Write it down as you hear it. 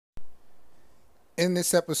In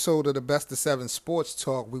this episode of the Best of Seven Sports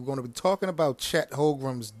Talk, we're going to be talking about Chet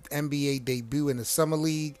Holmgren's NBA debut in the Summer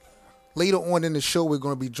League. Later on in the show, we're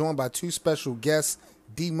going to be joined by two special guests,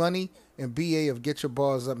 D Money and BA of Get Your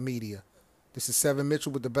Bars Up Media. This is Seven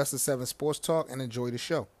Mitchell with the Best of Seven Sports Talk, and enjoy the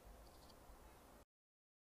show.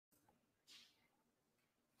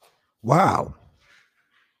 Wow.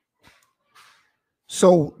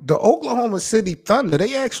 So the Oklahoma City Thunder,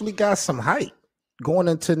 they actually got some height going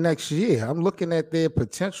into next year. I'm looking at their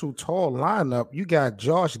potential tall lineup. You got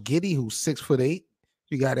Josh Giddey, who's 6'8".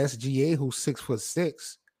 You got SGA, who's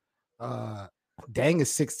 6'6". Dang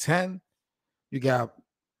is 6'10". You got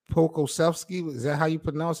Pokusevski. Is that how you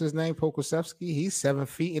pronounce his name? Pokusevski. He's 7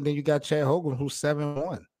 feet. And then you got Chet Holmgren, who's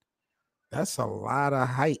 7'1". That's a lot of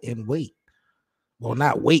height and weight. Well,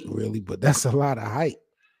 not weight really, but that's a lot of height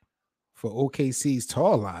for OKC's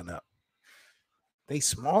tall lineup. They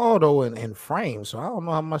small though in frame, so I don't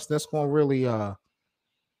know how much that's going to really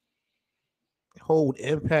hold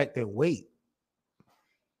impact and weight.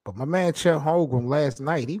 But my man Chet Holmgren last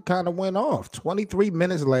night, he kind of went off. 23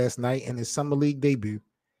 minutes last night in his Summer League debut.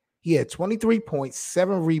 He had 23 points,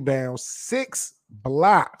 7 rebounds, 6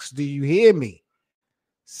 blocks. Do you hear me?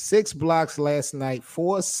 6 blocks last night,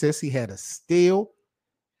 4 assists. He had a steal.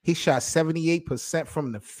 He shot 78%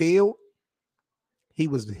 from the field. He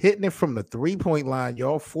was hitting it from the three-point line,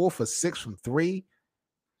 y'all. 4 for 6 from 3.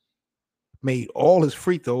 Made all his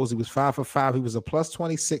free throws. He was 5 for 5. He was a plus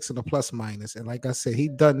 26 and a plus minus. And like I said, he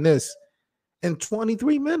done this in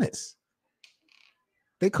 23 minutes.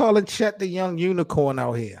 They call it Chet the young unicorn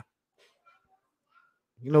out here.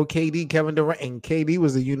 You know, KD, Kevin Durant, and KD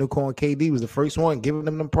was the unicorn. KD was the first one giving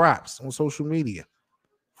them props on social media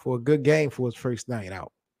for a good game for his first night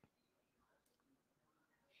out.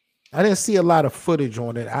 I didn't see a lot of footage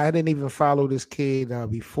on it. I didn't even follow this kid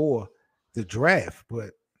before the draft,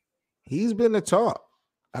 but he's been the talk.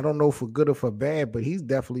 I don't know for good or for bad, but he's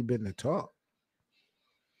definitely been the talk.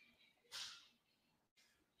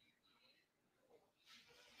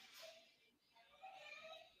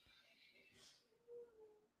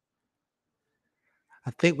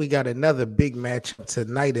 I think we got another big matchup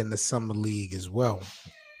tonight in the Summer League as well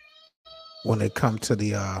when it comes to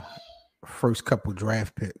the first couple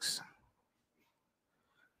draft picks.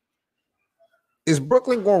 Is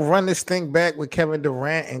Brooklyn going to run this thing back with Kevin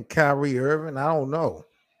Durant and Kyrie Irving? I don't know.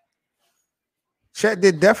 Chet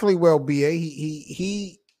did definitely well,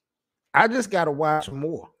 BA. I just got to watch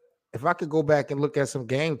more. If I could go back and look at some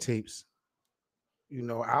game tapes, you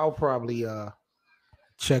know, I'll probably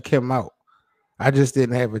check him out. I just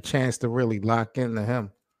didn't have a chance to really lock into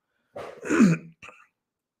him.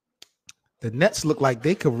 The Nets look like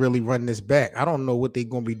they could really run this back. I don't know what they're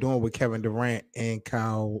going to be doing with Kevin Durant and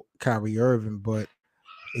Kyrie Irving, but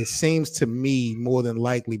it seems to me more than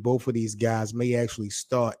likely both of these guys may actually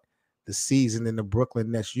start the season in the Brooklyn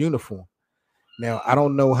Nets uniform. Now, I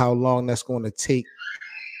don't know how long that's going to take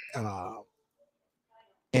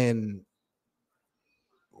and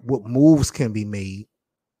what moves can be made.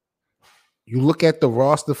 You look at the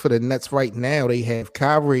roster for the Nets right now, they have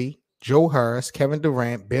Kyrie, Joe Harris, Kevin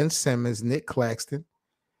Durant, Ben Simmons, Nick Claxton.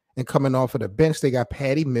 And coming off of the bench, they got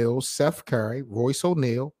Patty Mills, Seth Curry, Royce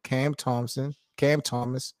O'Neal, Cam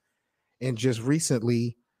Thomas, and just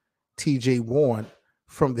recently TJ Warren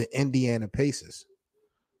from the Indiana Pacers.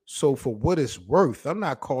 So for what it's worth, I'm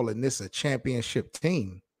not calling this a championship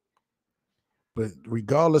team. But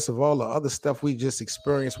regardless of all the other stuff we just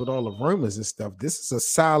experienced with all the rumors and stuff, this is a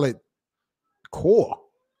solid core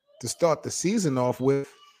to start the season off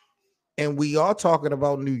with. And we are talking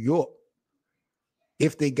about New York.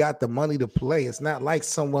 If they got the money to play, it's not like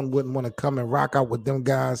someone wouldn't want to come and rock out with them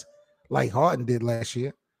guys like Harden did last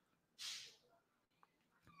year.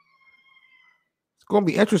 It's going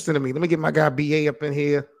to be interesting to me. Let me get my guy BA up in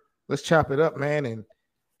here. Let's chop it up, man, and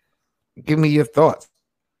give me your thoughts.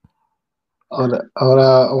 On the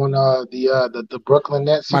Brooklyn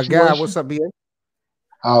Nets situation. My guy, what's up, BA?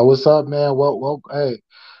 What's up, man? Well, hey,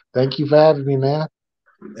 thank you for having me, man.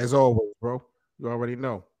 As always, bro. You already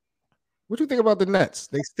know. What do you think about the Nets?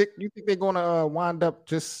 You think they're going to wind up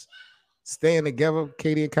just staying together,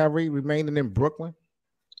 Katie and Kyrie remaining in Brooklyn?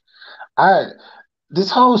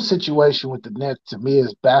 This whole situation with the Nets to me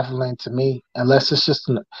is baffling to me. Unless it's just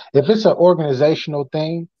if it's an organizational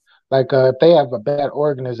thing, like if they have a bad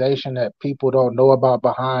organization that people don't know about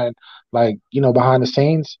behind the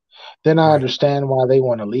scenes, then I understand why they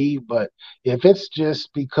want to leave. But if it's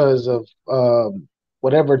just because of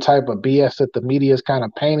whatever type of BS that the media is kind of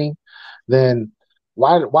painting, then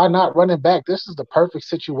why not run it back? This is the perfect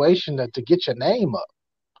situation to get your name up,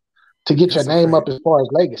 up as far as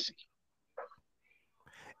legacy.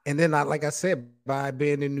 And then, like I said, by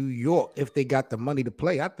being in New York, if they got the money to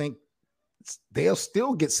play, I think they'll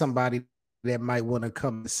still get somebody that might want to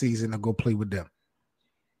come this season and go play with them.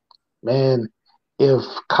 Man, if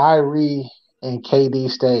Kyrie and KD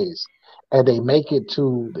stays and they make it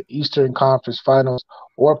to the Eastern Conference Finals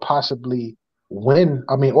or possibly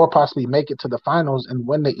or possibly make it to the finals and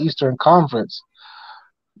win the Eastern Conference,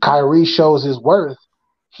 Kyrie shows his worth,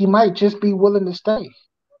 he might just be willing to stay.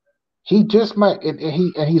 He just might, and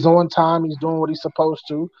he's on time. He's doing what he's supposed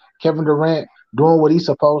to. Kevin Durant doing what he's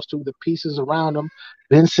supposed to. The pieces around him.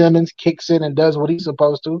 Ben Simmons kicks in and does what he's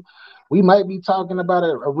supposed to. We might be talking about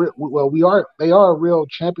we are. They are a real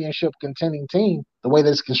championship contending team. The way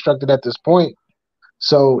that's constructed at this point.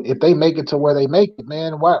 So if they make it to where they make it,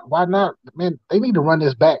 man, why not? Man, they need to run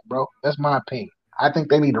this back, bro. That's my opinion. I think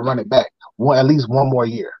they need to run it back at least one more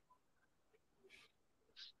year.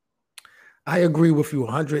 I agree with you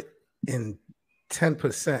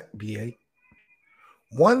 110%, BA.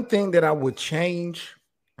 One thing that I would change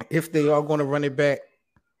if they are going to run it back,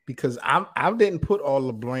 because I didn't put all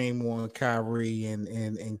the blame on Kyrie and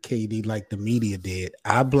KD like the media did.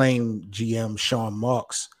 I blame GM Sean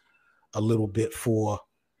Marks a little bit for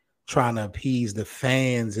trying to appease the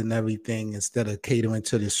fans and everything instead of catering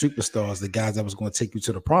to the superstars, the guys that was going to take you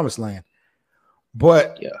to the promised land.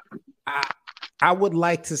 But yeah, I would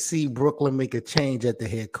like to see Brooklyn make a change at the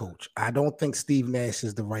head coach. I don't think Steve Nash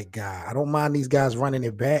is the right guy. I don't mind these guys running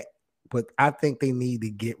it back, but I think they need to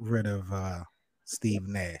get rid of Steve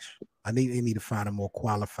Nash. They need to find a more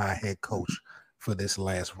qualified head coach for this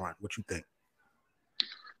last run. What you think?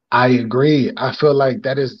 I agree. I feel like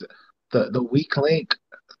that is the weak link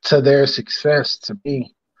to their success. To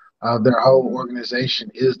me, their whole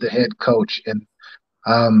organization is the head coach, and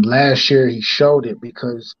last year he showed it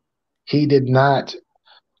because he did not.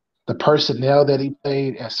 The personnel that he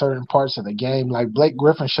played at certain parts of the game, like Blake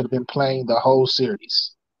Griffin, should have been playing the whole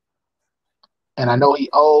series. And I know he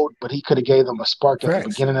owed, but he could have gave them a spark at the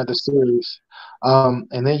beginning of the series.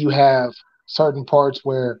 And then you have certain parts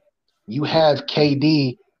where you have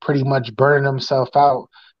KD pretty much burning himself out,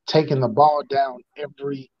 taking the ball down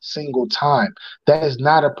every single time. That is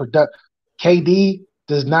not a product. KD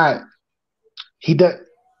does not. He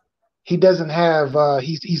doesn't have.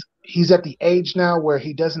 He's at the age now where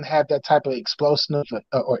he doesn't have that type of explosive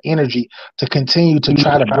or energy to continue to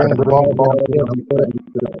try to bring the ball down.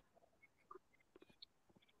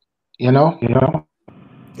 You know?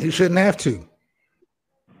 He shouldn't have to.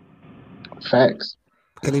 Facts.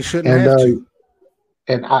 And he shouldn't have to.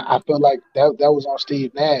 And I feel like that was on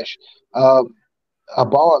Steve Nash. A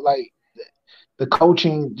ball like the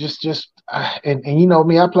coaching and you know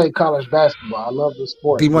me, I played college basketball. I love the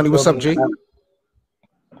sport. D-Money, what's up, G?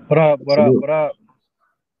 What up?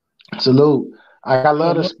 Salute. I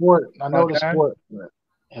love the sport. I know the sport, but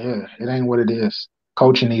yeah, it ain't what it is.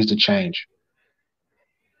 Coaching needs to change.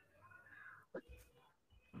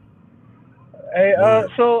 Hey,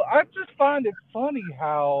 so I just find it funny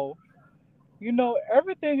how,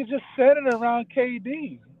 everything is just centered around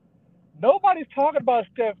KD. Nobody's talking about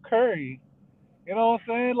Steph Curry. You know what I'm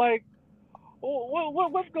saying? Like,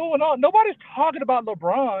 what's going on? Nobody's talking about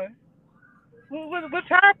LeBron. What's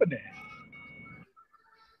happening?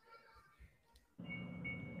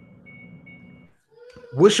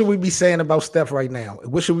 What should we be saying about Steph right now?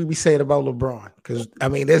 What should we be saying about LeBron? Because,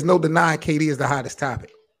 there's no denying KD is the hottest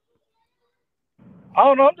topic. I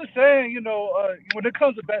don't know. I'm just saying, when it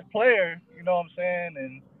comes to best player, you know what I'm saying?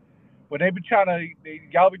 And when y'all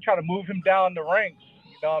be trying to move him down the ranks,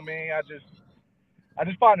 you know what I mean? I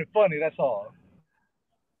just find it funny. That's all.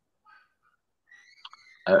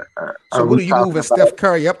 So what are you moving Steph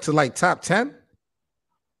Curry up to like top 10?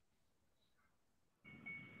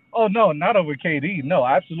 Oh no, not over KD. No,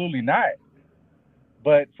 absolutely not.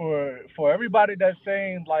 But for everybody that's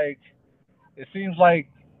saying, like, it seems like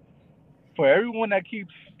for everyone that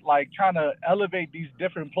keeps like trying to elevate these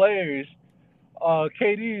different players,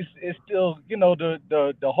 KD is still,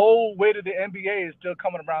 the whole weight of the NBA is still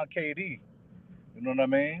coming around KD. You know what I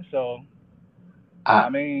mean? So, I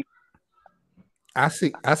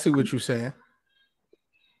see what you're saying.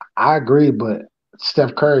 I agree, but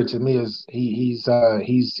Steph Curry to me is he's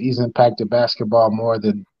impacted basketball more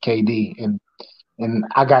than KD, and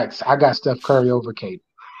I got Steph Curry over KD.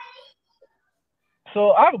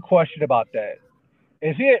 So I have a question about that.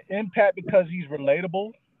 Is he an impact because he's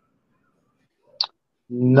relatable?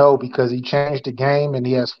 No, because he changed the game and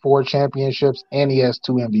he has 4 championships and he has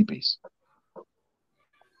 2 MVPs.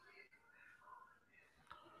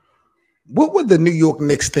 What would the New York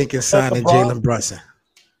Knicks think in signing Jalen Brunson?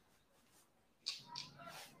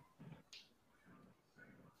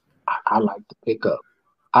 I like the pickup.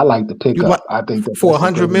 I like the You like pickup. I think that for that's a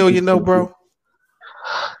 100 million though, good. bro?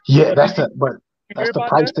 Yeah, But did you but hear that's the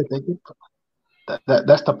about price that? that they get.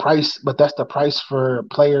 That's the price, but that's the price for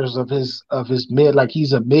players of his mid. Like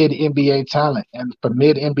he's a mid NBA talent, and for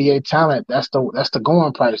mid NBA talent, that's the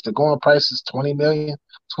going price. The going price is 20 million,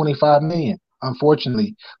 25 million.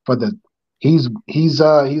 Unfortunately, for the he's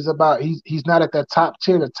not at that top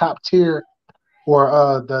tier. The top tier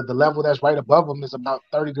or the level that's right above him is about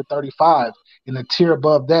 30 to 35, and the tier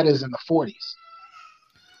above that is in the 40s.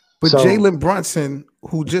 But So Jalen Brunson,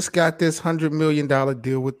 who just got this $100 million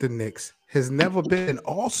deal with the Knicks, has never been an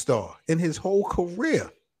all-star in his whole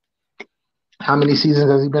career. how many seasons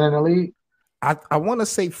has he been in the league? I want to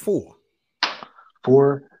say 4.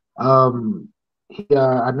 For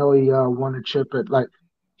I know he won a chip at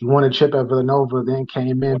he won a chip at Villanova, then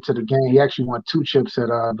came into the game. He actually won 2 chips at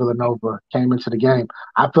Villanova, came into the game.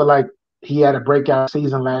 I feel like he had a breakout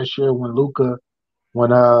season last year when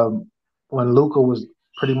when Luca was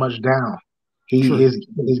pretty much down. True.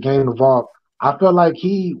 His game evolved. I feel like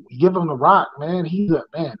he give him the rock, man. He's a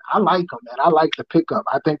man. I like him, man. I like the pickup.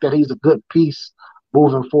 I think that he's a good piece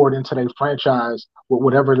moving forward into their franchise with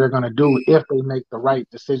whatever they're gonna do if they make the right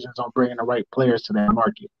decisions on bringing the right players to that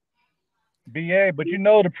market. BA, but you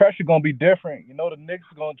know the pressure gonna be different. You know the Knicks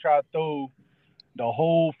are gonna try to throw the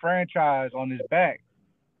whole franchise on his back.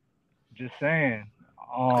 Just saying.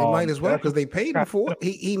 They might as well That's because what they paid him kind for it.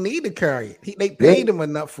 He need to carry it. They Yeah, paid him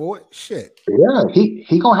enough for it. Shit. yeah.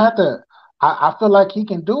 He gonna have to. I feel like he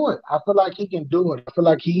can do it. I feel like he can do it. I feel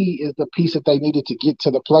like he is the piece that they needed to get to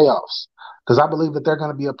the playoffs. Because I believe that they're going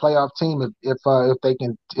to be a playoff team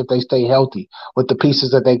if they stay healthy with the pieces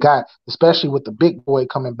that they got, especially with the big boy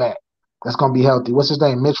coming back. That's going to be healthy. What's his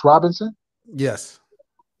name? Mitch Robinson. Yes.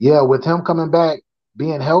 Yeah, with him coming back,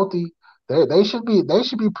 being healthy, they should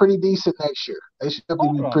be pretty decent next year. They should definitely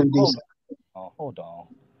hold be on, pretty hold decent. on, hold on.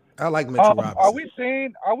 I like Mitchell Are Robinson. we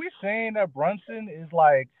saying that Brunson is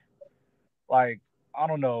like I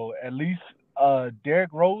don't know, at least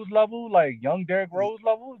Derrick Rose level, like young Derrick Rose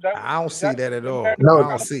level? I don't Is see that that at the all. narrative I No,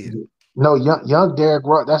 don't around see it. no, young Derrick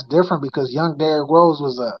Rose. That's different because young Derrick Rose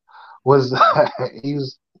was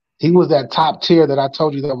he was that top tier that I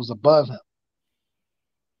told you that was above him.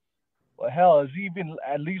 well, hell, is he even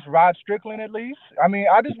at least Rod Strickland at least? I mean,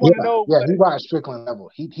 I just want to Yeah, know yeah, what he rides Strickland level.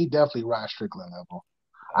 He definitely rides Strickland level.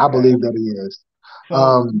 I okay. believe that he is.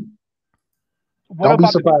 So what Don't be about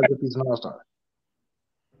surprised if he's an all star.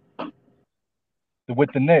 with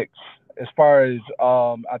the Knicks as far as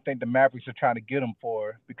I think the Mavericks are trying to get him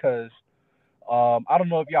for because I don't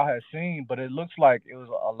know if y'all have seen, but it looks like it was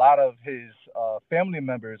a lot of his family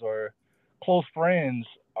members or close friends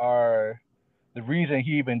are the reason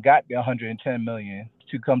he even got the 110 million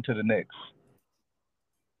to come to the Knicks.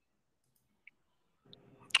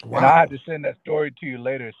 And I had Wow. to send that story to you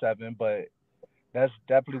later, Seven, but that's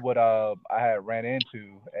definitely what I had ran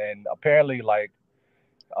into. And apparently, like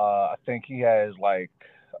I think he has like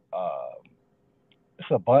uh, it's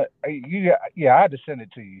a but yeah, I had to send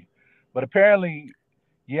it to you. But apparently,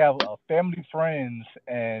 you have family, friends,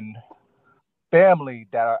 and family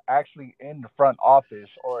that are actually in the front office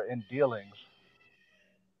or in dealings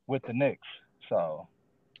with the Knicks. So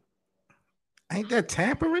Ain't that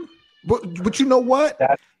tampering? But you know what?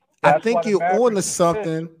 that I that's why think the you're on Mavericks to is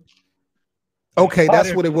pissed. something. That's Okay, why that's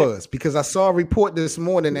they're what it pissed. was because I saw a report this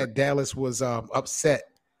morning that Dallas was upset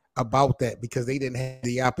about that because they didn't have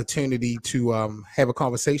the opportunity to have a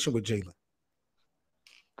conversation with Jalen.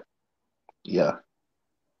 Yeah,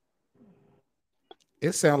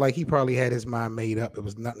 It sounded like he probably had his mind made up. It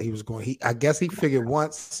was nothing he was going. I guess he figured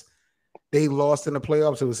once they lost in the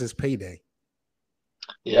playoffs, it was his payday.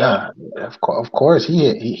 yeah. Of course,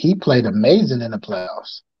 he played amazing in the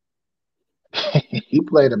playoffs. He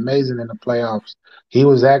played amazing in the playoffs. He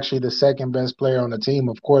was actually the second best player on the team,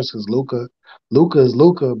 of course, because Luca is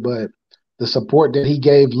Luca. But the support that he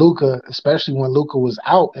gave Luca, especially when Luca was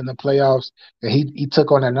out in the playoffs, and he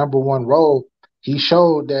took on that number one role, he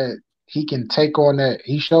showed that he can take on that.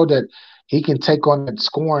 He showed that he can take on that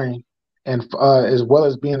scoring, and as well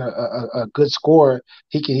as being a good scorer,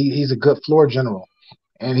 he's a good floor general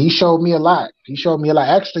and he showed me a lot. He showed me a lot.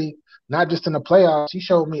 Actually, not just in the playoffs. He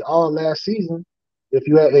showed me all last season. If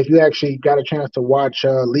you actually got a chance to watch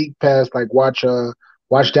League Pass, like watch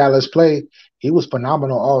Dallas play, he was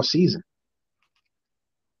phenomenal all season.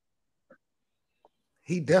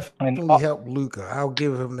 He And definitely helped Luca. I'll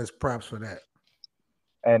give him this props for that.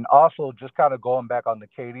 and also just kind of going back on the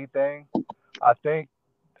KD thing, I think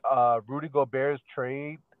Rudy Gobert's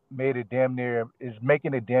trade made it damn near is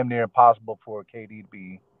making it damn near impossible for KD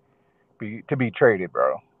to be traded,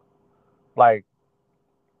 bro. Like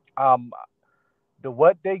um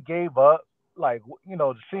what they gave up, like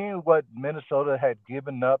seeing what Minnesota had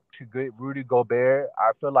given up to get Rudy Gobert,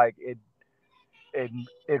 I feel like it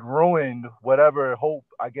it ruined whatever hope,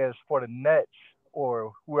 I guess, for the Nets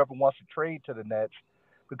or whoever wants to trade to the Nets,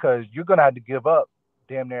 because you're gonna have to give up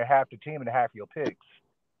damn near half the team and half your picks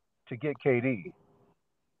to get KD.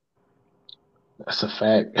 That's a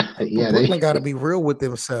fact. But Yeah, Brooklyn got to be real with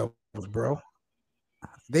themselves, bro.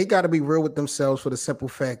 They got to be real with themselves for the simple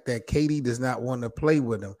fact that KD does not want to play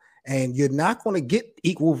with them, and you're not going to get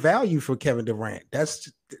equal value for Kevin Durant. That's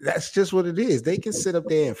just what it is. They can sit up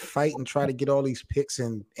there and fight and try to get all these picks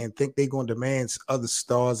and think they're going to demand other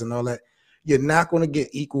stars and all that. You're not going to get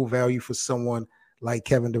equal value for someone like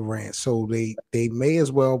Kevin Durant. So they may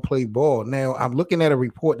as well play ball. Now, I'm looking at a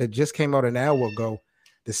report that just came out an hour ago.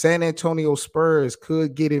 The San Antonio Spurs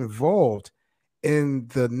could get involved in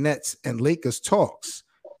the Nets and Lakers talks,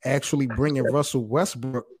 actually bringing Russell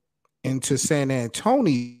Westbrook into San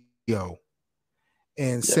Antonio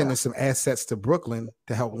and sending some assets to Brooklyn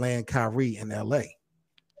to help land Kyrie in LA.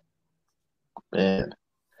 Man,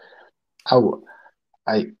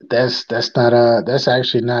 that's not a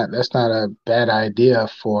bad idea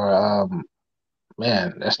for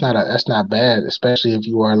man, that's not bad, especially if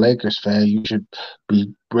you are a Lakers fan. You should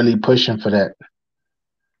be really pushing for that.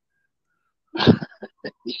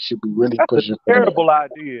 You should be really pushing for that. Terrible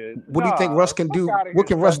idea. What do you think Russ can do? What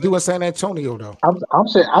can Russ do in San Antonio, though? I'm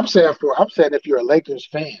saying if you're a Lakers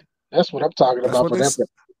fan, that's what I'm talking about for them.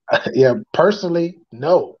 Yeah, personally,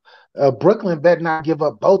 no. Brooklyn better not give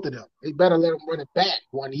up both of them. They better let them run it back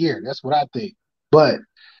 1 year. That's what I think. But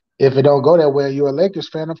if it don't go that way, you're a Lakers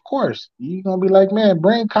fan, of course. You're going to be like, man,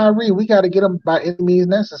 bring Kyrie. We got to get him by any means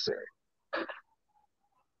necessary.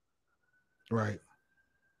 Right.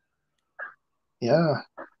 Yeah.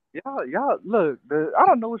 Y'all, look, I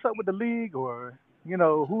don't know what's up with the league or,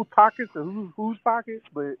 whose pockets or whose pockets,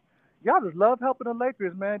 but y'all just love helping the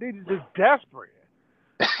Lakers, man. They just desperate.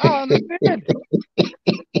 I don't understand it.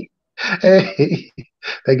 Hey,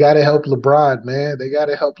 they got to help LeBron, man. They got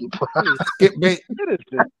to help LeBron.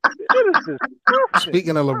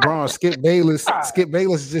 Speaking of LeBron, Skip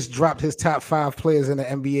Bayless just dropped his top 5 players in the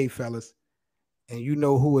NBA, fellas. And you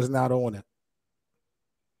know who is not on it.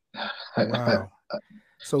 Wow.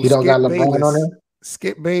 So you don't got LeBron on there?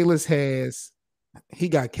 Skip Bayless he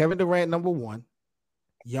got Kevin Durant number 1,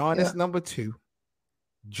 Giannis number 2,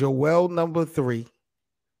 Joel number 3,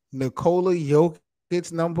 Nikola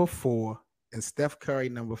Jokic number 4, and Steph Curry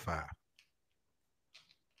number 5.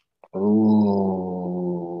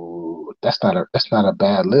 Ooh, that's not a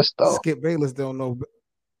bad list though. Skip Bayless don't know.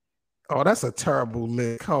 Oh, that's a terrible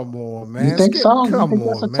list. Come on, man. You think Skip, so? Come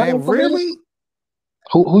on, man. Really? List?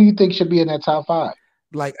 Who you think should be in that top 5?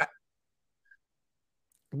 Like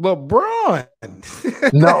LeBron.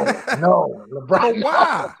 No, LeBron. But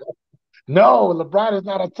why? No, LeBron is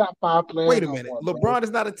not a top 5 player. Wait a minute. LeBron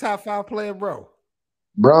is not a top 5 player, bro.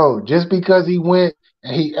 Bro, just because he went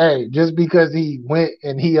and he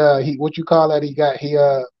what you call that?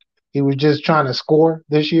 He was just trying to score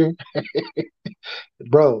this year.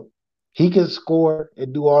 Bro, he can score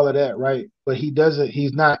and do all of that, right? But he's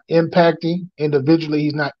not impacting individually,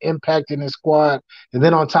 he's not impacting his squad. And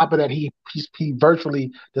then on top of that, he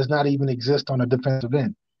virtually does not even exist on a defensive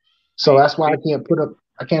end. So that's why I can't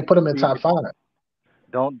put him in top 5.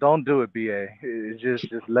 Don't do it, BA. It's just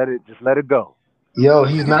let it go. Yo,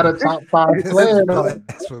 he's not a top 5 player. Listen,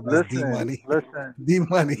 D-Money.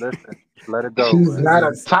 Listen, let it go. He's not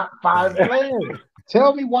a top 5 player.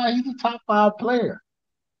 Tell me why he's a top 5 player.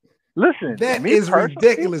 Listen, that is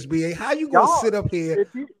ridiculous, BA. How you gonna sit up here?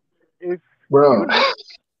 If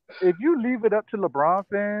you leave it up to LeBron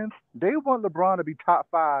fans, they want LeBron to be top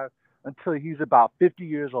 5 until he's about 50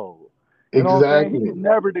 years old. You know what I'm saying? He can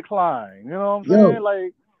never decline. You know what I'm saying?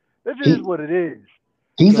 Like, that just is what it is.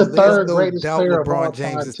 He's the third greatest player LeBron of all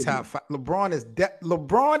James time is top 5.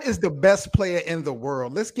 LeBron is the best player in the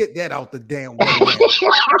world. Let's get that out the damn way.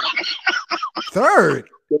 Third.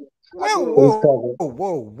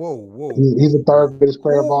 Whoa. He's the third greatest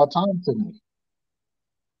player of all time to me.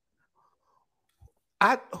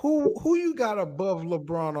 Who you got above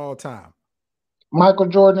LeBron all time? Michael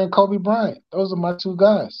Jordan and Kobe Bryant. Those are my 2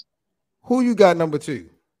 guys. Who you got number 2?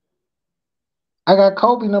 I got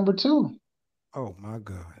Kobe number 2. Oh my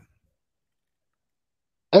God.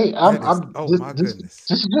 Hey, my goodness.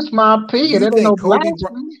 This is just my opinion. It ain't no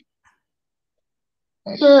blasphemy.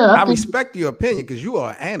 Yeah, I respect your opinion because you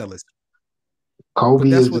are an analyst. Kobe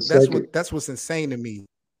that's what's insane to me.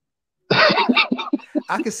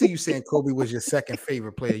 I can see you saying Kobe was your second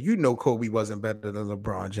favorite player. You know Kobe wasn't better than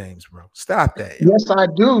LeBron James, bro. Stop that. Yo. Yes, I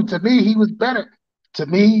do. To me, he was better. To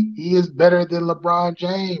me, he is better than LeBron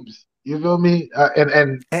James. You feel me?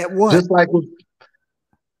 And At what? just like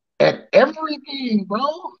at everything, bro.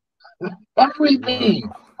 Everything.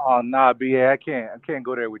 Wow. Oh nah, BA, I can't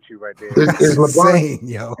go there with you right there. Is That's is LeBron insane,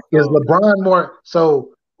 yo. is So LeBron more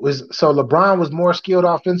so LeBron was more skilled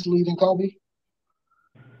offensively than Kobe?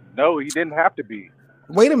 no, he didn't have to be.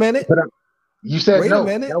 Wait a minute. But you said Wait a no.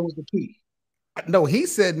 That minute. was the key. No, he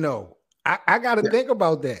said no. I got to Yeah. think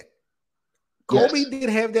about that. Kobe Yes. did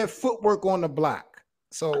have that footwork on the block.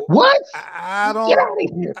 So What? I Get don't. out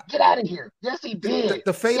of here. Get out of here. Yes, he did. The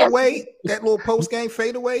Yes. fadeaway, that little post game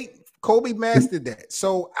fadeaway, Kobe mastered that.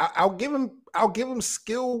 So I'll give him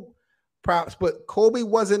skill props, but Kobe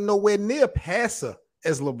wasn't nowhere near passer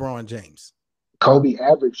as LeBron James. Kobe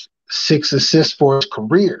averaged 6 assists for his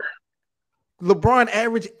career. LeBron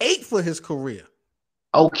averaged 8 for his career.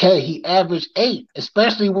 Okay, he averaged 8,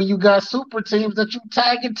 especially when you got super teams that you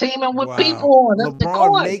tagging teaming with people Wow. on. That's the LeBron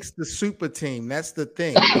coin. makes the super team. That's the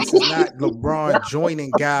thing. This is not LeBron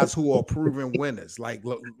joining guys who are proven winners. Like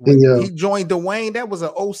when he joined Dwayne, that was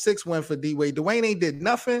an 06 win for D-Wade. Dwayne ain't did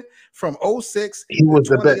nothing from 06 He to was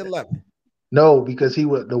the best. 2011. No, because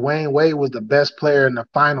Dwayne Wade was the best player in the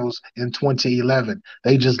finals in 2011.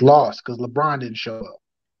 They just lost because LeBron didn't show up.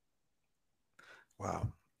 Wow.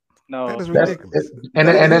 No, That is That's ridiculous. and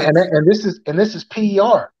this is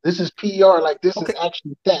PER. This is PER. Like this Okay. is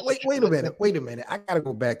actually stats. Wait a minute. Wait a minute. I gotta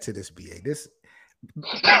go back to this BA.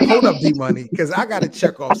 Hold up, D Money, because I gotta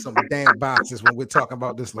check off some damn boxes when we're talking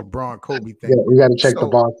about this LeBron Kobe thing. Yeah, we got to check the So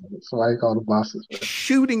bosses. So I call the bosses.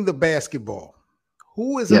 shooting the basketball.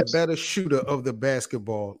 Who is a Yes, better shooter of the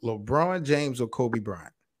basketball, LeBron James or Kobe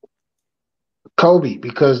Bryant? Kobe,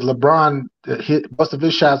 because LeBron most of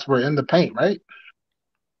his shots were in the paint, right?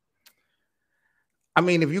 I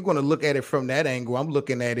mean, if you're going to look at it from that angle, I'm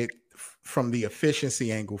looking at it from the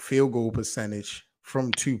efficiency angle, field goal percentage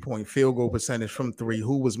from 2-point, field goal percentage from 3.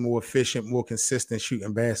 Who was more efficient, more consistent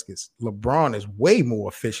shooting baskets? LeBron is way more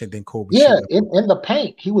efficient than Kobe Yeah, shooting in the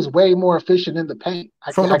paint, he was way more efficient in the paint.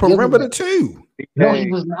 from the I give him perimeter that. too. No, he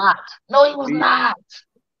was not. No, he was B- not.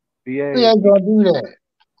 BA, He ain't gonna do that.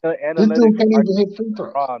 This dude analytics can't are even hit free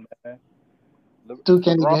throws. LeBron, man. This dude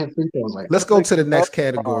can't LeBron even hit free throws like Let's that. go to the next LeBron,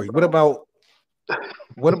 category. bro.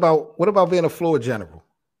 What about being a floor general?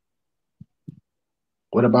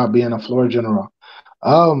 What about being a floor general?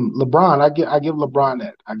 LeBron, I give LeBron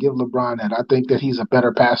that. I give LeBron that. I think that he's a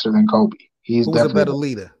better passer than Kobe. He's Who's a definitely better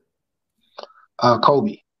leader?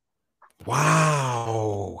 Kobe.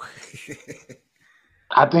 Wow.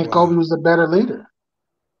 I think Kobe was a better leader.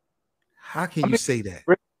 How can you say that?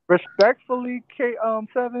 Respectfully,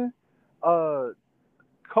 K7,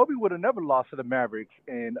 Kobe would have never lost to the Mavericks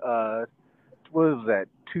in what was that,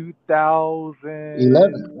 2000?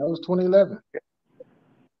 11. That was 2011.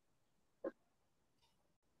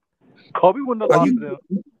 Kobe wouldn't have lost to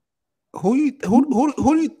them. Who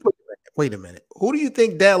do you wait a minute? Who do you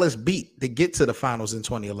think Dallas beat to get to the finals in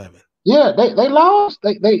 2011? Yeah, they lost.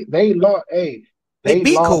 They lost. Hey, They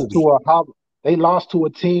beat lost Kobe. they lost to a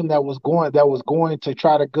team that was going to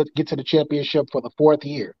try to get to the championship for the 4th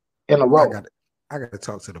year in a row. I got to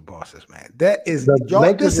talk to the bosses, man. That is The y'all.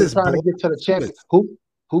 Lakers This were is trying to get to the champion.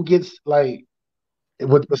 Who gets like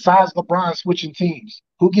besides LeBron switching teams?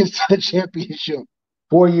 Who gets to the championship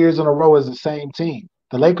 4 years in a row as the same team?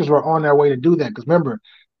 The Lakers were on their way to do that because remember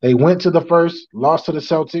they went to the first, lost to the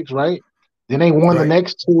Celtics, right? Then they won the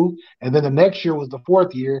next 2, and then the next year was the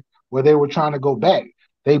 4th year where they were trying to go back.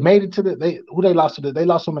 They made it to they lost to. They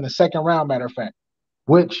lost them in the second round, matter of fact,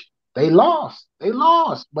 which they lost. They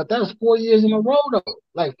lost, but that was 4 years in a row, though.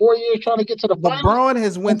 Like 4 years trying to get to the finals. LeBron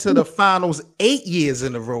has went to the finals 8 years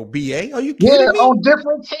in a row. BA, are you kidding me? On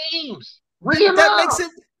different teams. That makes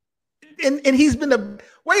it. And he's been a.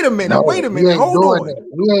 Wait a minute. No, wait a minute. Hold on.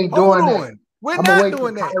 We ain't doing that. We're not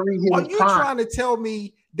doing that. Are you trying to tell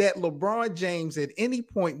me that LeBron James at any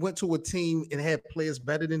point went to a team and had players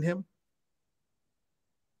better than him?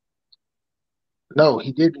 No,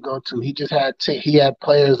 he didn't go to. He just had he had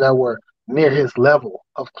players that were near his level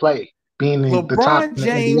of play, being LeBron the top of the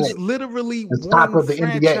James NBA. literally the top won of the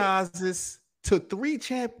franchises to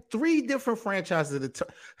three different franchises at the time.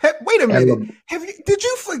 Hey, wait a minute. Did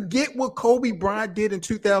you forget what Kobe Bryant did in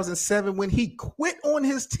 2007 when he quit on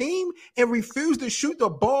his team and refused to shoot the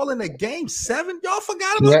ball in a game 7? Y'all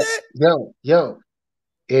forgot about that? Yo.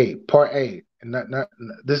 Hey, part A.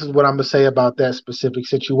 This is what I'm gonna say about that specific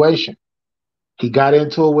situation. He got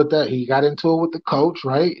into it with that. He got into it with the coach,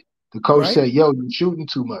 right? The coach said, "Yo, you're shooting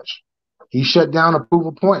too much." He shut down to prove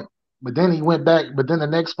a point. But then he went back. But then the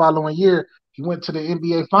next following year, he went to the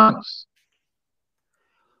NBA Finals.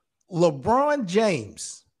 LeBron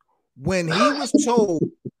James when he was told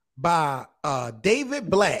by David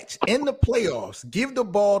Blatch in the playoffs, give the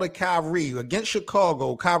ball to Kyrie against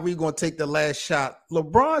Chicago. Kyrie going to take the last shot.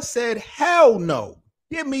 LeBron said, hell no.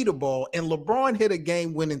 Give me the ball. And LeBron hit a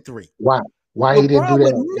game-winning 3. Why? Why LeBron he didn't do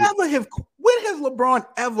would that? never have. When has LeBron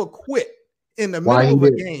ever quit in the Why middle of he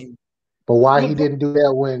a did? game? But why he LeBron, didn't do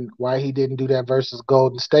that when? Why he didn't do that versus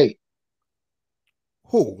Golden State?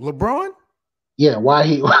 who? LeBron? Yeah. Why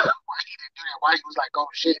he? Why he didn't do that? Why he was like, oh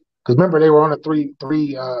shit? Because remember they were on a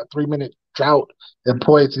 3-minute drought and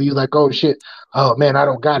points, and he was like, oh shit. Oh man, I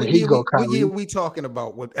don't got it. Here you go, What year Kyrie. are we talking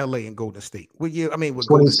about with LA and Golden State? What year? I mean, with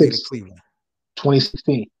Golden 26 State and Cleveland.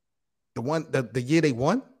 2016. The year they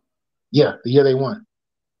won? Yeah, the year they won.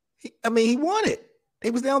 He won it.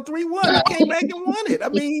 They was down 3-1. He came back and won it. I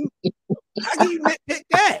mean, how can you nitpick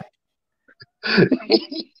that?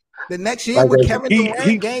 The next year with Kevin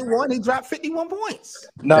Durant, game 1, he dropped 51 points.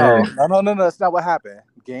 No. That's not what happened.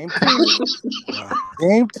 Game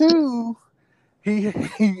 2,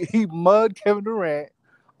 he mugged Kevin Durant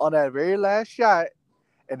on that very last shot,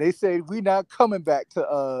 and they said we're not coming back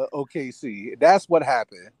to OKC. That's what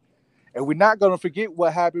happened, and we're not gonna forget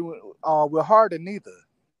what happened with Harden either.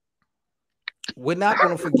 We're not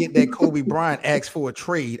going to forget that Kobe Bryant asked for a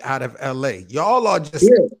trade out of LA. Y'all are just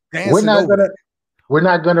dancing We're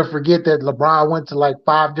not gonna forget that LeBron went to like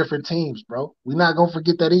 5 different teams, bro. We're not gonna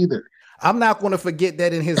forget that either. I'm not going to forget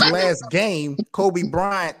that in his last game, Kobe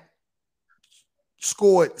Bryant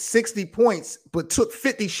scored 60 points, but took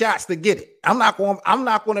 50 shots to get it. I'm not going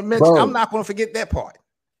to forget that part.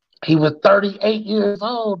 He was 38 years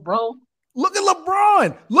old, bro. Look at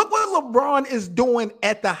LeBron. Look what LeBron is doing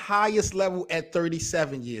at the highest level at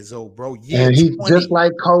 37 years old, bro. And he's just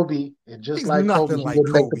like Kobe. And just like Kobe, he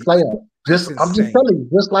didn't make the playoffs. I'm just telling you,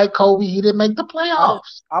 just like Kobe, he didn't make the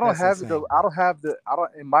playoffs. I don't have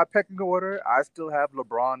in my pecking order, I still have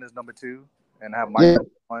LeBron as number 2 and have Michael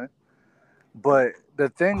 1. But the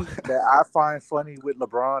thing that I find funny with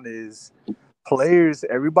LeBron is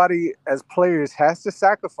everybody as players has to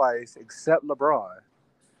sacrifice except LeBron.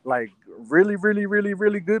 Like really, really, really,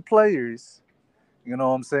 really good players, you know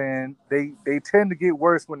what I'm saying? They tend to get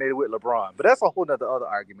worse when they're with LeBron. But that's a whole nother other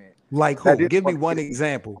argument. Like who? Give me one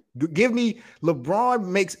example. Give me LeBron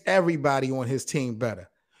makes everybody on his team better.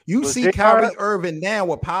 You see Kyrie Irving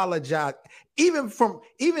now apologize. Even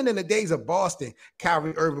in the days of Boston,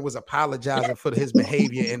 Kyrie Irving was apologizing for his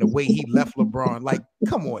behavior and the way he left LeBron. Like,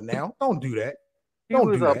 come on now. Don't do that. He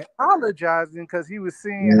was apologizing because he was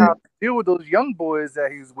seeing how to deal with those young boys that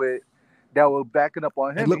he's with that were backing up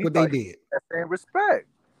on him. And look what they did. And respect.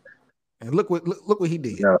 And look what he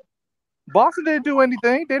did. Yeah. Boston didn't do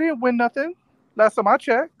anything. They didn't win nothing. Last time I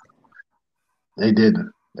checked. They didn't.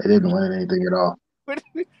 They didn't win anything at all.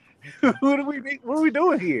 What are we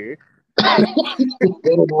doing here? I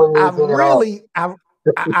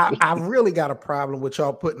really got a problem with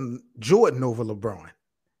y'all putting Jordan over LeBron.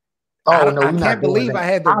 I can't believe I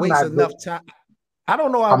had to waste enough time. I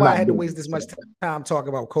don't know why I had to waste this much time talking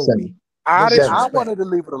about Kobe. I wanted to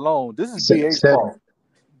leave it alone. This is BA's fault.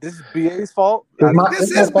 This is BA's fault.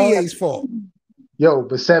 This is BA's fault. Yo,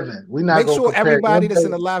 but 7. We not make sure everybody that's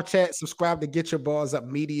in the live chat subscribe to Get Your Balls Up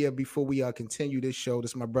Media before we continue this show.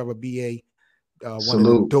 This is my brother BA, one of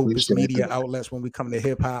the dopest media outlets when we come to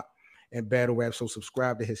hip hop and battle rap. So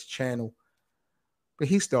subscribe to his channel. But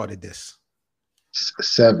he started this.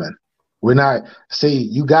 7. We're not. See,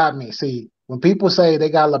 you got me. See, when people say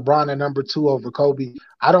they got LeBron at number 2 over Kobe,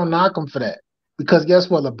 I don't knock them for that. Because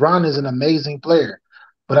guess what? LeBron is an amazing player.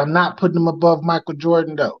 But I'm not putting him above Michael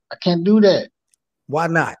Jordan, though. I can't do that. Why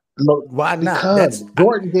not? Why not? Because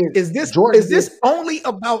Jordan did. Is this only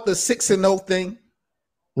about the 6-0 thing?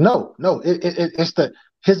 No. It's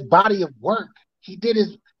his body of work. He did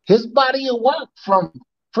his body of work from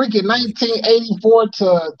freaking 1984 to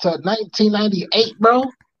 1998, bro.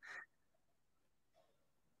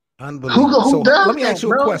 Unbelievable. Who does let me that, ask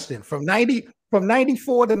you a question. From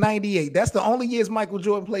 94 to 98, that's the only years Michael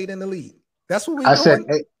Jordan played in the league. That's what we doing?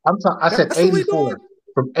 I said 84.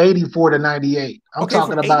 From 84 to 98. I'm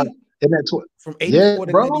talking about in that from 84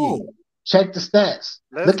 to 98. Check the stats.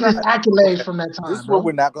 Look at his accolades from that time. This is what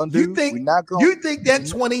we're not going to do. You think that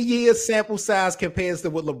 20 years sample size compares to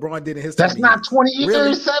what LeBron did in his 20 years? That's not 20 years,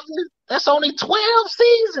 really? 7. That's only 12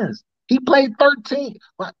 seasons. He played 13.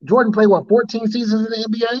 Jordan played, 14 seasons in the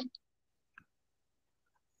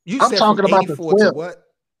NBA? I'm talking about the 12. What?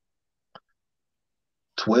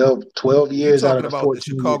 12 years out of the 14 the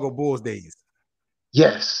Chicago Bulls days.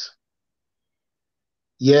 Yes.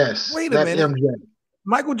 Wait a minute. MJ.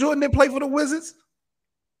 Michael Jordan didn't play for the Wizards?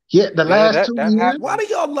 Yeah, the last 2 that years. Why do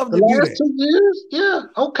y'all love The to do last that? 2 years, yeah,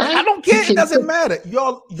 okay. I don't care. It doesn't matter.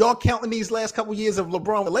 Y'all counting these last couple years of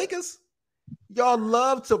LeBron with Lakers? Y'all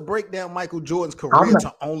love to break down Michael Jordan's career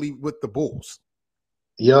to only with the Bulls.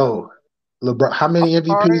 Yo, LeBron, how many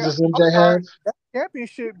MVPs does MJ have? That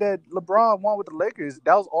championship that LeBron won with the Lakers,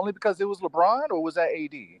 that was only because it was LeBron, or was that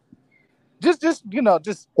AD? Just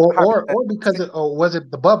Or because or was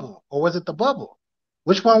it the bubble? Or was it the bubble?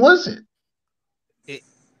 Which one was it?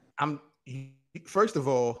 First of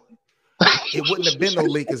all, it wouldn't have been no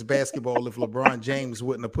Lakers basketball if LeBron James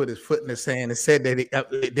wouldn't have put his foot in the sand and said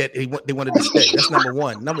that they wanted to stay. That's number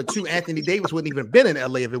one. Number two, Anthony Davis wouldn't even been in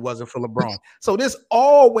LA if it wasn't for LeBron. So this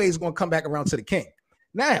always going to come back around to the king.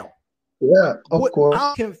 Now, yeah, of course.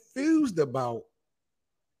 I'm confused about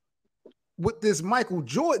with this Michael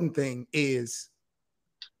Jordan thing is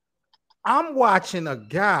I'm watching a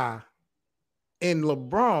guy in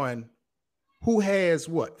LeBron who has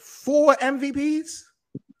 4 MVPs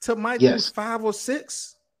to Michael's 5 or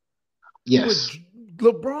 6. Yes.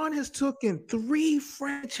 But LeBron has taken 3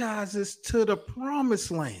 franchises to the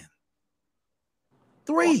promised land.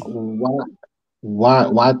 3.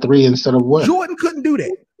 Why 3 instead of 1? Jordan couldn't do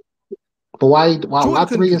that. But why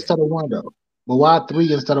 3 instead of 1 though? But why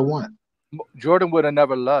 3 instead of 1? Jordan would have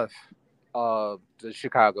never left the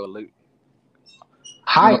Chicago League.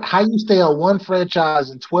 How you stay on one franchise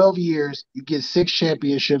in 12 years, you get 6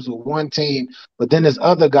 championships with one team, but then this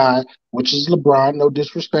other guy, which is LeBron, no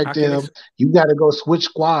disrespect to him, you got to go switch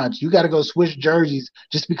squads. You got to go switch jerseys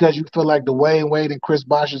just because you feel like Dwayne Wade and Chris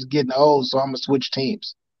Bosh is getting old, so I'm going to switch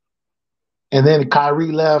teams. And then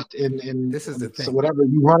Kyrie left, and this is the thing. So whatever,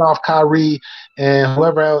 you run off Kyrie and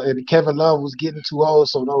whoever else, and Kevin Love was getting too old,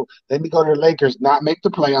 so no, let me go to the Lakers, not make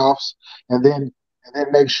the playoffs, and then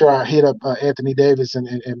make sure I hit up Anthony Davis and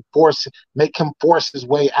make him force his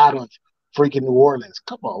way out of freaking New Orleans.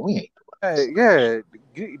 Come on, we ain't. Yeah,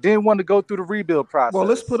 didn't want to go through the rebuild process. Well,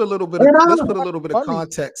 let's put a little bit of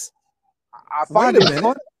context. I find it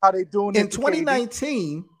funny how they doing in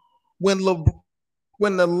 2019 when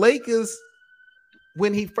the Lakers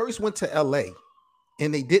when he first went to LA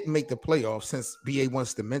and they didn't make the playoffs. Since BA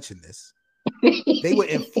wants to mention this, they were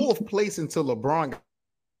in 4th place until LeBron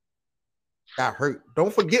got hurt.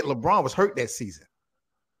 Don't forget, LeBron was hurt that season.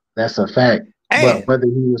 That's a fact. But whether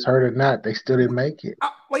he was hurt or not, they still didn't make it.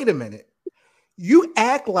 Wait a minute. You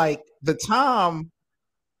act like the time.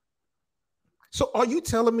 So are you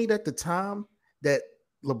telling me that the time that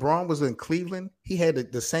LeBron was in Cleveland, he had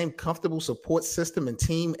the same comfortable support system and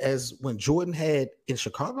team as when Jordan had in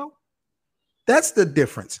Chicago? That's the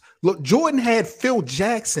difference. Look, Jordan had Phil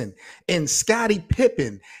Jackson and Scottie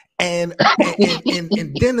Pippen and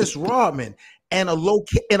Dennis Rodman and a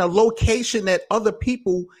location that other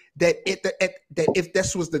people that if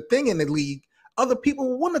this was the thing in the league, other people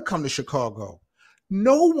would want to come to Chicago.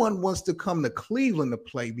 No one wants to come to Cleveland to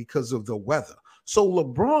play because of the weather. So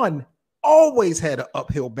LeBron always had an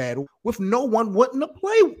uphill battle with no one wanting to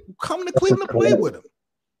come to Cleveland to play with him.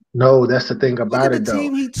 No, that's the thing about it, though. Look at the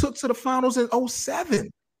team he took to the finals in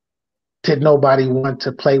 2007. Did nobody want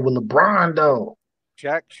to play with LeBron, though?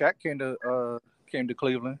 Shaq came to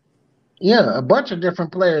Cleveland. Yeah, a bunch of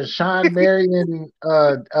different players. Sean Marion,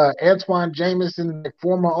 Antoine Jameson,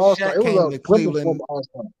 former All-Star. It was a Cleveland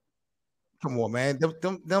All-Star. Come on, man.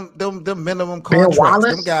 Them minimum contracts.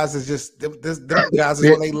 Them guys is just them guys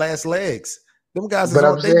is on their last legs. Them guys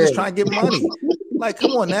is they just trying to get money. Like,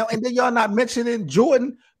 come on now. And then y'all not mentioning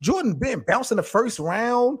Jordan. Jordan been bounced in the first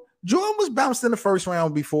round. Jordan was bounced in the first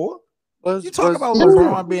round before. You talk about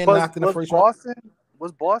LeBron being knocked in the first round.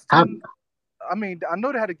 Was Boston? I mean, I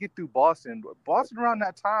know they had to get through Boston. Boston around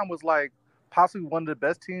that time was like possibly one of the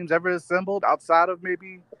best teams ever assembled outside of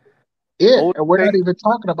maybe. Yeah, and we're not even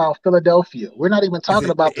talking about Philadelphia. We're not even talking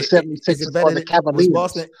about the 76ers or the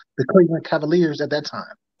Cavaliers, the Cleveland Cavaliers at that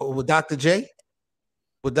time. Oh, with Dr. J?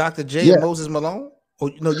 With Dr. J and Moses Malone? Or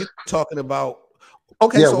you're talking about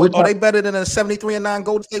so are they better than a 73-9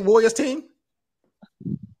 Golden State Warriors team?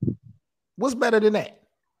 What's better than that?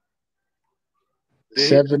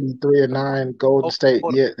 73-9 Golden State.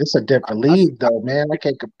 Yeah, it's a different league though, man. I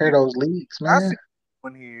can't compare those leagues, man. I see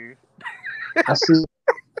one here. I see.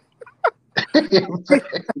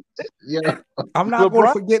 Yeah. I'm not going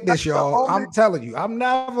to forget this, y'all. I'm telling you, I'm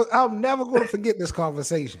never going to forget this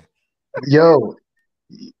conversation. Yo,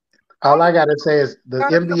 all I gotta say is the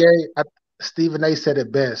NBA. Stephen A. said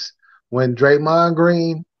it best when Draymond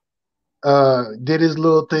Green did his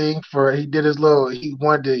little thing he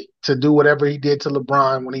wanted to do whatever he did to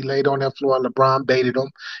LeBron when he laid on that floor. LeBron baited him,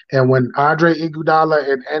 and when Andre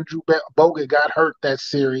Iguodala and Andrew Bogut got hurt that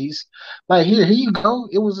series, like here you go,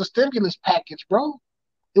 it was a stimulus package, bro.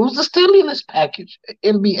 It was a stimulus package,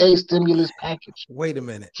 NBA stimulus package. Wait a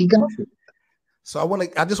minute. He got it. So I want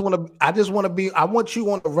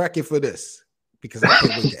you on the record for this because I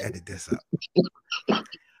can't wait to edit this up.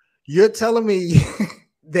 You're telling me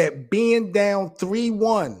that being down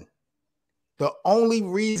 3-1, the only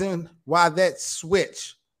reason why that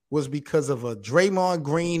switch was because of a Draymond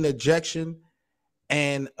Green ejection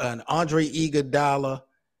and an Andre Iguodala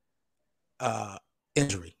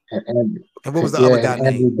injury. And what was the other guy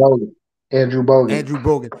name? Andrew Bogut. Andrew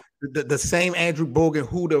Bogut. The same Andrew Bogut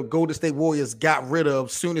who the Golden State Warriors got rid of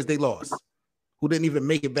as soon as they lost, who didn't even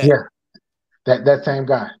make it back. Yeah. That same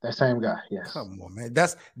guy. Yes. Come on, man.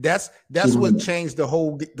 That's what changed the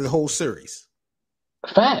whole series.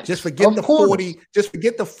 Facts. Just forget the 40. Just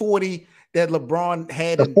forget the 40 that LeBron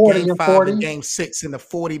had in Game 5 and Game 6, and the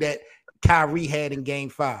 40 that Kyrie had in Game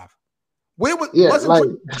 5. Wasn't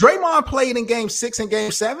Draymond played in Game 6 and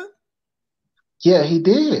Game 7? Yeah, he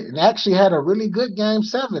did, and actually had a really good Game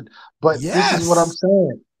 7. But This is what I'm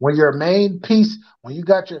saying: when your main piece, when you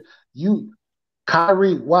got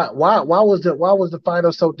Kyrie, why was the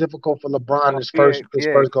final so difficult for LeBron his first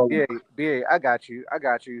goal? BA, I got you.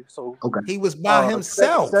 So he was by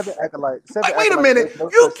himself. Wait a minute,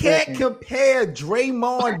 you can't compare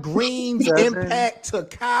Draymond Green's impact to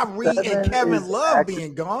Kyrie and Kevin Love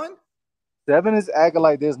being gone. 7 is acting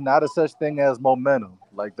like there's not a such thing as momentum.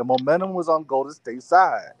 Like the momentum was on Golden State's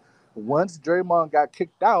side. Once Draymond got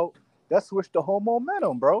kicked out, that switched the whole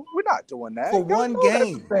momentum, bro. We're not doing that. For one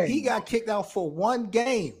game. He got kicked out for one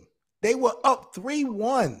game. They were up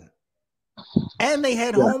 3-1. And they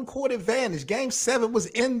had home court advantage. Game 7 was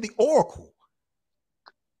in the Oracle.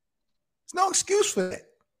 There's no excuse for that.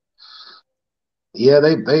 Yeah,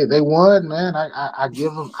 they won, man. I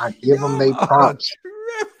give them their props.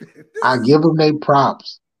 I give them their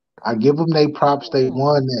props. They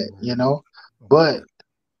won that, But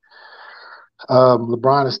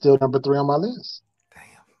LeBron is still number 3 on my list. Damn.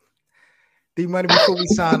 D-Money, before we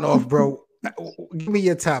sign off, bro, give me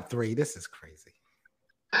your top 3. This is crazy.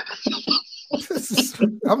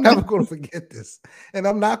 I'm never going to forget this. And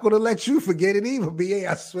I'm not going to let you forget it either, BA.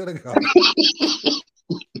 I swear to God.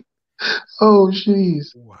 Oh,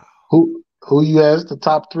 jeez. Wow. Who you asked the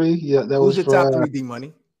top 3? Yeah, that Who's was your top 3,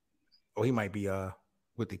 D-Money? Oh, he might be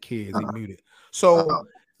with the kids. He muted. So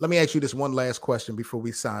let me ask you this one last question before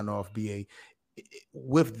we sign off, BA.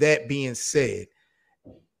 With that being said,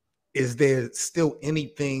 is there still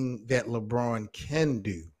anything that LeBron can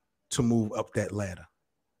do to move up that ladder?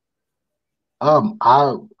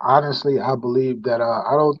 I honestly believe that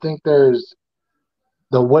I don't think there's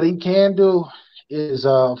what he can do is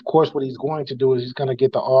of course what he's going to do is he's going to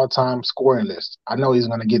get the all-time scoring list. I know he's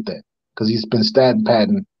going to get that because he's been stat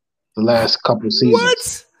padding the last couple of seasons.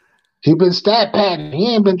 What? He's been stat padding.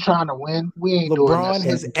 He ain't been trying to win. We ain't doing that. LeBron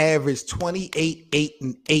has averaged 28, 8,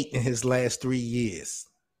 and 8 in his last 3 years.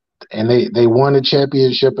 And they won the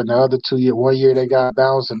championship, and the other 2 years, 1 year they got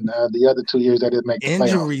bounced, and the other 2 years they didn't make the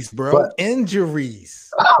injuries, playoffs. Bro.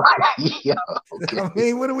 Injuries. Yeah, okay. I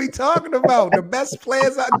mean, what are we talking about? The best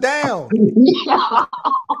players are down.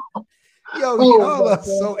 Y'all are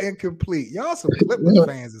so incomplete. Y'all some Clippers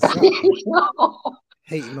fans or something.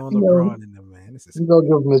 Hating on LeBron and them, man. We're going to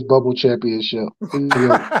give him his bubble championship. We're going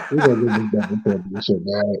to give him his bubble championship,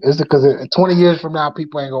 man. It's because 20 years from now,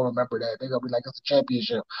 people ain't going to remember that. They're going to be like, it's a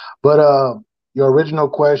championship. But your original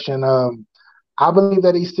question, I believe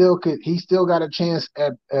that he still got a chance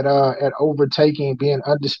at overtaking, being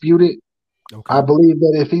undisputed. Okay. I believe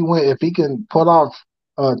that if he can pull off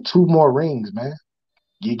 2 more rings, man.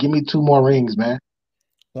 You give me 2 more rings, man.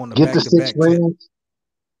 Get the 6 rings.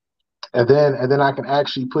 And then I can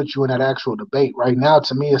actually put you in that actual debate. Right now,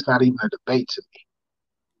 to me, it's not even a debate to me.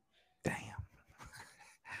 Damn.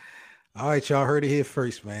 All right, y'all heard it here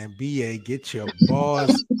first, man. BA, get your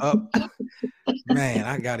bars up. Man,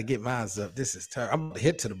 I got to get mine up. This is terrible. I'm going to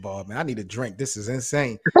hit to the bar, man. I need a drink. This is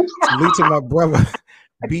insane. Salute to my brother.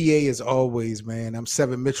 BA as always, man. I'm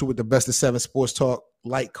 7 Mitchell with the Best of 7 Sports Talk.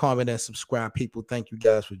 Like, comment, and subscribe, people. Thank you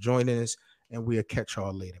guys for joining us, and we'll catch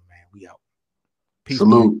y'all later, man. We out. Peace.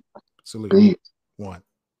 Salute. Man. Salute. Peace. 1.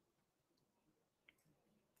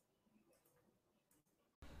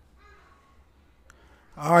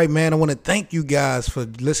 All right, man. I want to thank you guys for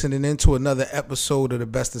listening into another episode of the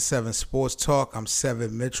Best of 7 Sports Talk. I'm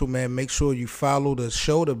 7 Mitchell, man. Make sure you follow the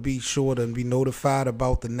show to be sure to be notified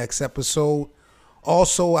about the next episode.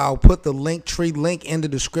 Also, I'll put the Linktree link in the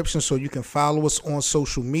description so you can follow us on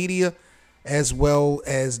social media as well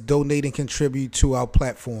as donate and contribute to our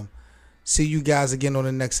platform. See you guys again on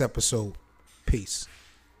the next episode. Peace.